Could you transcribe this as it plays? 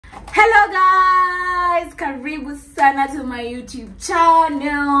Hello guys, karibu sana to my YouTube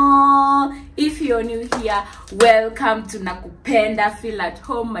channel. If you're new here, welcome to Nakupenda Feel at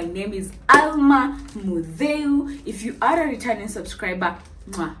Home. My name is Alma Mudeu. If you are a returning subscriber,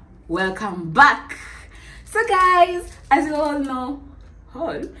 welcome back. So guys, as you all know,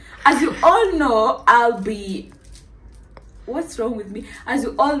 I'll be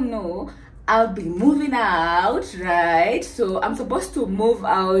I'll be moving out, right? So I'm supposed to move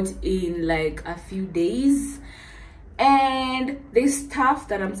out in like a few days, and there's stuff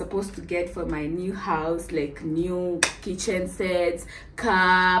that I'm supposed to get for my new house, like new kitchen sets,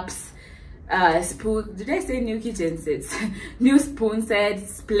 cups, spoon. Did I say new kitchen sets? New spoon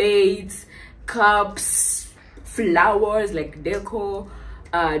sets, plates, cups, flowers like decor,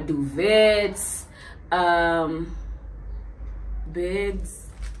 duvets, beds.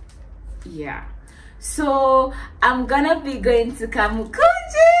 Yeah, so I'm gonna be going to Kamukunji.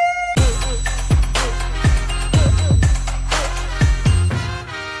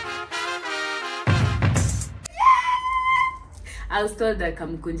 I was told that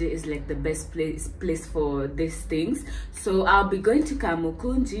Kamukunji is like the best place for these things, so I'll be going to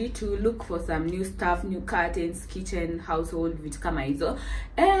Kamukunji to look for some new stuff, new curtains, kitchen, household, vitu kama hizo,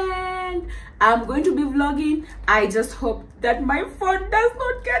 and I'm going to be vlogging. I just hope that my phone does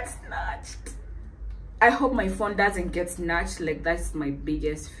not get snatched. I hope my phone doesn't get snatched. Like, that's my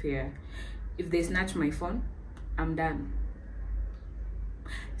biggest fear. If they snatch my phone, I'm done.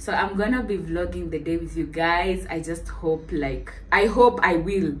 So I'm gonna be vlogging the day with you guys. I just hope, I hope I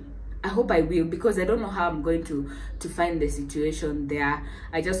will, because I don't know how I'm going to find the situation there.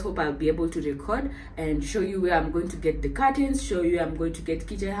 I just hope I'll be able to record and show you where I'm going to get the curtains, show you I'm going to get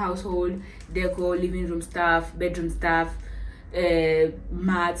kitchen, household, decor, living room stuff, bedroom stuff,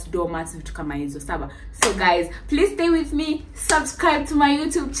 mats, door mats, vitu kama hizo, sawa. So guys, please stay with me, subscribe to my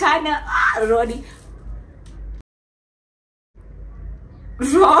YouTube channel.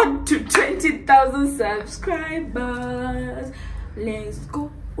 Road to 20,000 subscribers. Let's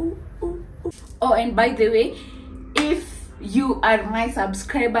go. Oh, and by the way, if you are my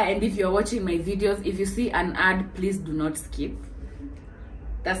subscriber and if you're watching my videos, if you see an ad, please do not skip.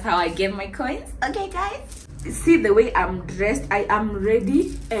 That's how I get my coins. Okay guys, see the way I'm dressed. I am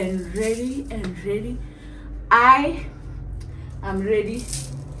ready and ready and ready. I am ready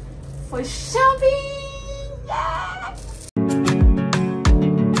for shopping. Yeah.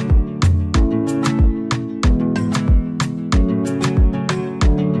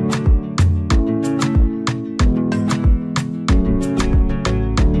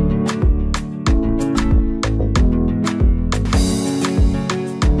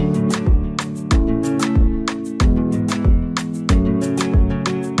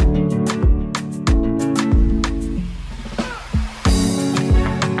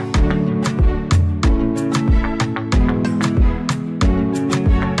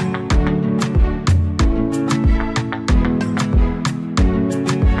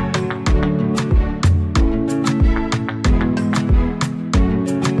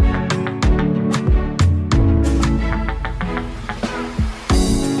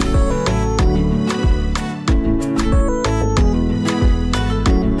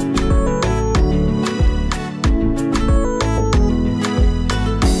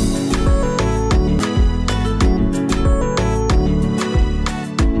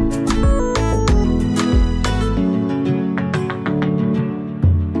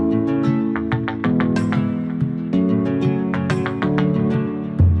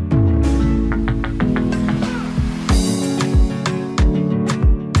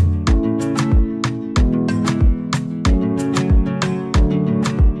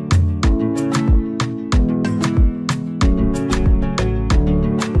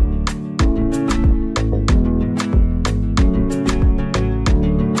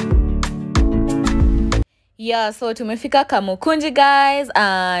 Yeah, so tumefika Kamukunji guys,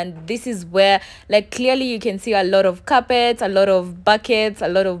 and this is where, like, clearly you can see a lot of carpets, a lot of buckets, a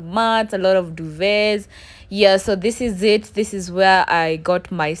lot of mats, a lot of duvets. Yeah, so this is it. This is where I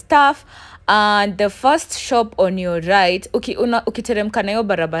got my stuff. And the first shop on your right, ukiteremka na hiyo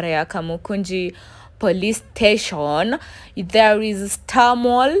barabara ya Kamukunji police station, there is Star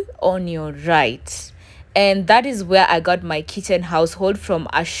Mall on your right. And that is where I got my kitchen household from,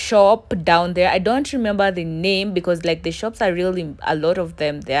 a shop down there. I don't remember the name because like the shops are really a lot of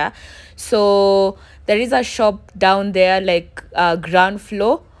them there. So there is a shop down there, like ground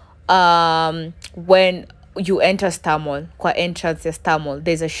floor. When you enter Star Mall, kwa entrance ya Star Mall,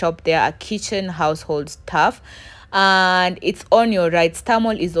 there's a shop there, a kitchen household stuff, and it's on your right. Star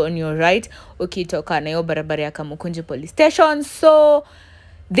Mall is on your right. Ukitoka na hiyo barabara ya Kamukunji police station. So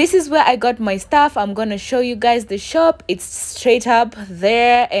this is where I got my stuff. I'm gonna show you guys the shop. It's straight up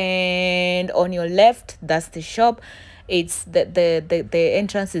there, and on your left, that's the shop. It's the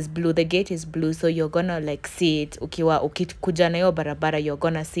entrance is blue, the gate is blue, so you're gonna like see it. Ukikuja na hiyo barabara, you're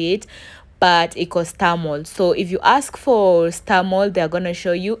gonna see it. But it costs Star Mall. So if you ask for Star Mall, they're gonna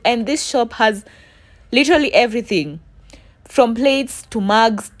show you. And this shop has literally everything, from plates to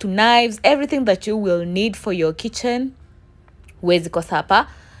mugs to knives, everything that you will need for your kitchen. Where's Kosapa?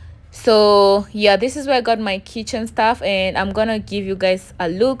 So yeah, this is where I got my kitchen stuff, and I'm gonna give you guys a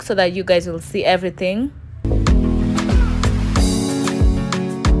look so that you guys will see everything.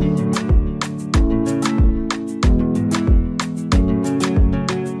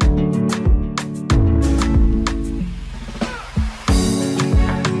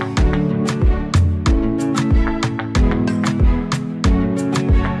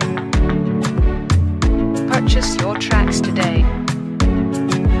 Purchase your tracks today.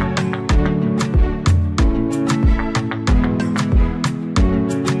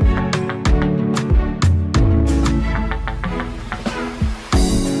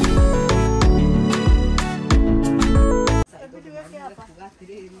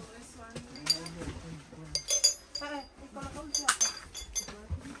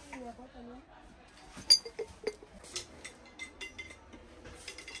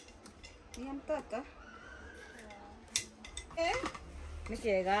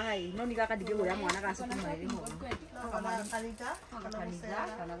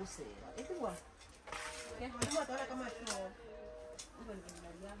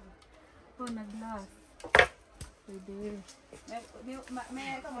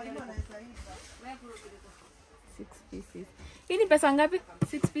 Six pieces. Ini pesa ngapi?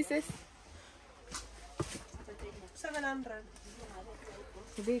 6 pieces. 700.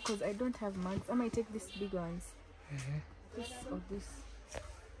 Today, because I don't have mugs, I might take these big ones. This or this.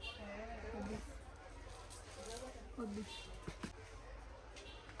 Or this. Or this.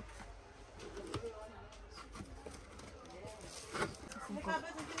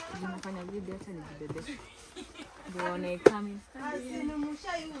 Nafanya video hata nijibebe. Ndio one coming.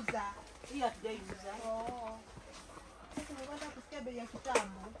 Nimeshaiuza. Hii hatujaiuza. Oh. Sasa ngoja kusikia bei ya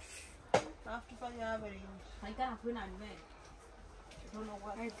kitambo. Alafu tufanye average. Haikana kuna nime.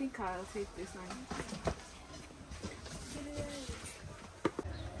 I think I'll take this one.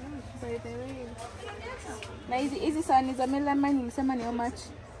 By the way. Na hizi sahani za melamine nilisema ni how much?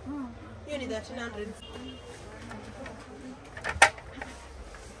 Hiyo ni 1300.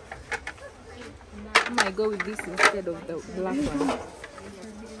 I might go with this instead of the black one.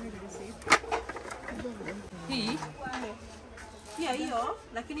 Hii? Yeah, hiyo,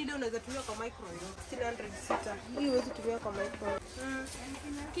 lakini ile unaweza tumia kwa microwave. 1600 sita. Hii huwezi tumia kwa microwave.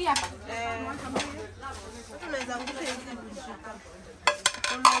 Hii hapa. Unaweza angusha hizi kushika.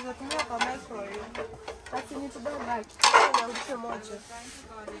 Unaweza tumia kwa microwave. Basi ni tubaki. Unaangusha moja.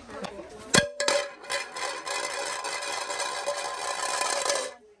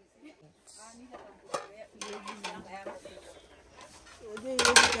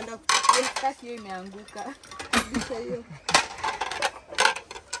 Hiyo imeanguka. Hiyo.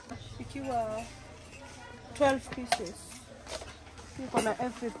 Ikiwa 12 pieces. Iko na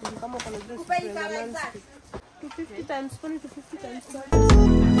everything kama kuna this 250 times 20 to 50 times 12.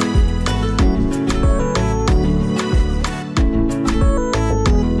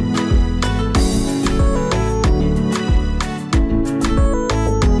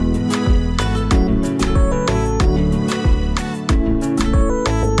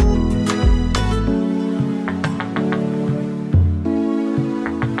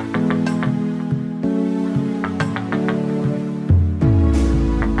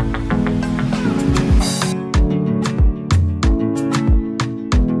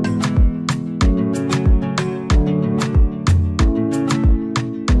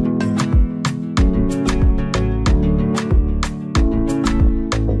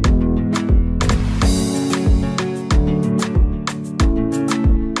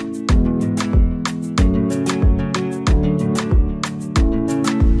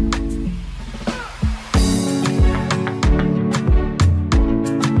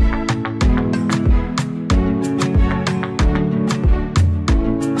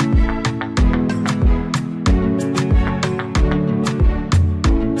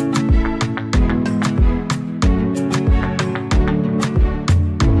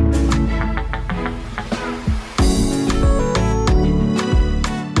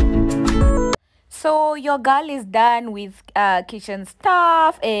 So your girl is done with kitchen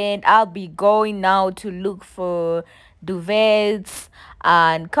stuff, and I'll be going now to look for Duvets.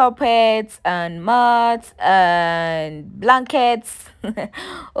 and carpets and mats and blankets.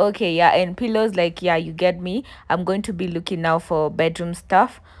 Okay, yeah, and pillows. Like, yeah, you get me. I'm going to be looking now for bedroom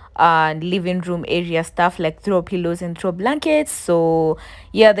stuff and living room area stuff, like throw pillows and throw blankets. So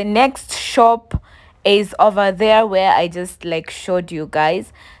yeah, the next shop is over there where I just like showed you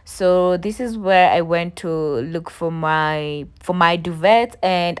guys. So this is where I went to look for my duvet,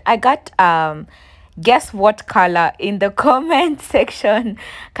 and I got guess what color in the comment section.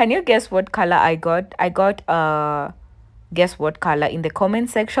 Can you guess what color I got? I got guess what color in the comment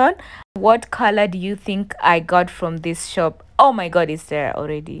section. What color do you think I got from this shop? Oh my god, it's there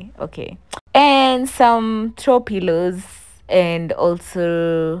already. Okay, and some throw pillows and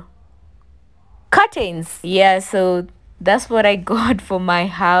also curtains. Yeah, so that's what I got for my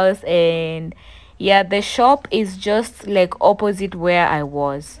house. And yeah, the shop is just like opposite where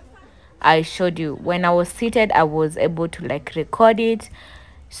I showed you. When I was seated, I was able to like record it.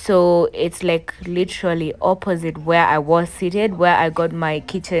 So it's like literally opposite where I was seated, where I got my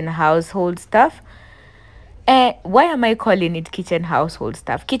kitchen household stuff. And why am I calling it kitchen household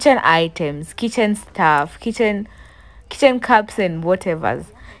stuff? Kitchen items, kitchen stuff, kitchen cups and whatevers.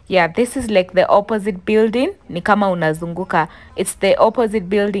 Yeah, this is like the opposite building. Ni kama unazunguka. It's the opposite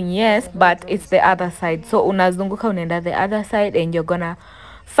building, yes, but it's the other side. So unazunguka unaenda the other side and you're gonna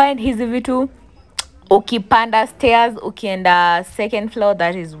find hizi vitu. Ukipanda stairs, ukienda second floor,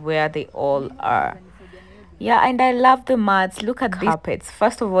 that is where they all are. Yeah, and I love the mats. Look at these carpets.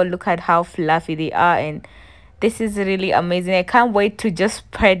 First of all, look at how fluffy they are, and this is really amazing. I can't wait to just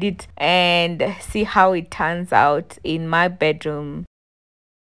spread it and see how it turns out in my bedroom.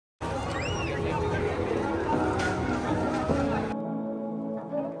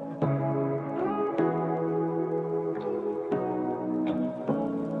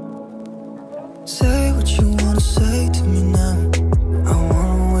 Say what you wanna say to me now. I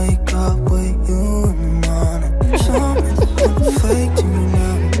wanna wake up with you in the morning. Something fake to me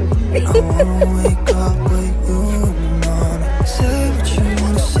now. I wanna wake up with you in the morning. Say what you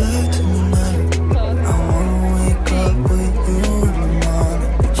wanna say to me now. I wanna wake up with you in the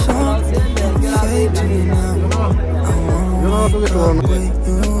morning. Something fake to me now. I wanna wake up with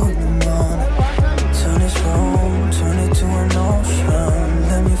you in the morning. Turn this room, turn it to an ocean.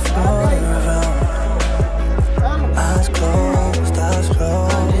 Let me float around. Eyes closed, like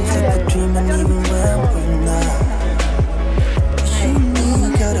we're dreaming even when we're not. You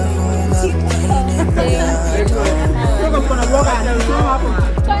need, got a whole lot of meaning, yeah, I don't.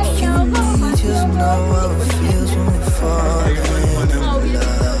 You need, just know how it feels when we fall in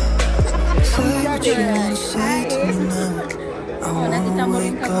love. Say what you wanna say to me now. I wanna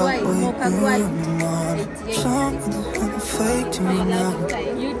wake up with you in the morning. Something fake to me now.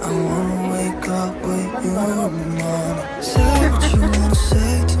 I wanna wake up with you in the morning. Say what you wanna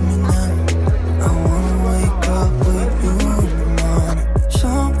say to me now. I wanna wake up with you in the morning.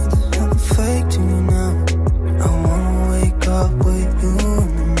 Something fake to me now. I wanna wake up with you in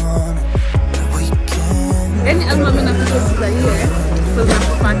the morning. The weekend. Any album na kutoka here. So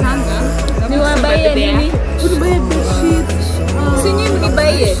tunapatanga. Ni wabaye nini? Utubaye bedsheet. Sinyi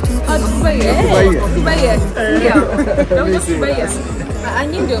mnibaye. Atubaye. Tubaye. Ndio. Ndio tubaye.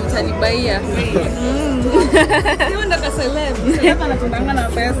 Anyi ndio mtanibaia. Sio ndo ka celeb. Celeb anatundanga na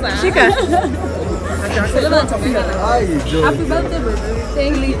pesa. Shika. Celeb anatundanga na pesa. Happy birthday bro.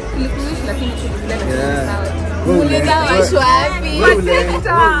 Thank you. Nilikuwish lakini tulileta sawa. Muleta washwa happy.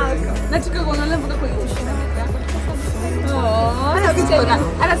 Na tukakuangalia mpaka kwa hiyo. Oh, happy birthday.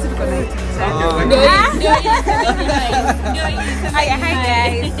 Ana siku kwa night. Hi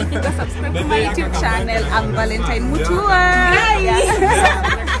guys. Subscribe to my YouTube channel. I'm Valentine Mutua.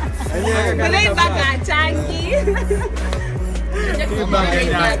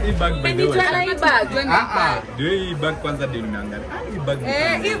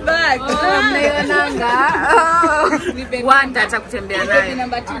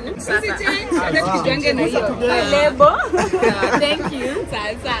 Thank you.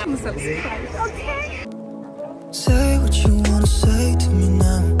 Say what you wanna say to me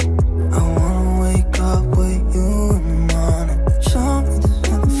now. I wanna wake up with you in the morning.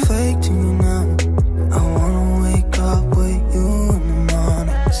 Something fake to me now. I wanna wake up with you in the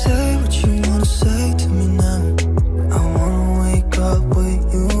morning. Say what you wanna say to me now. I wanna wake up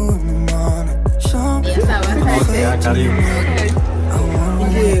with you in the morning. Something fake to me now. I wanna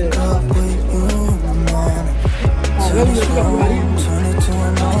wake up with you in the morning. Turn this room, turn it to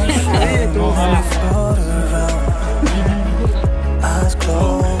an ocean. Let me float around. Eyes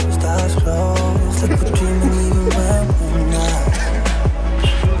closed, like we're dreaming even when we're not.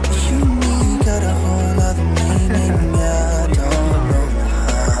 You need, got a whole other meaning, yeah, I don't know.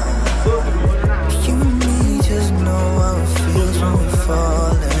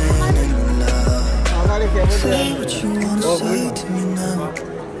 Say what you wanna say to me now.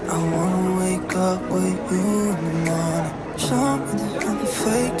 I wanna wake up with you in the morning. Something kinda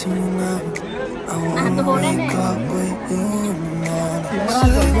fake to me now. I wanna wake up with you in the morning.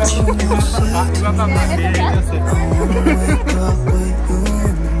 Say what you wanna say to me now. I wanna wake up with you in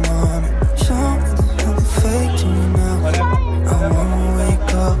the morning.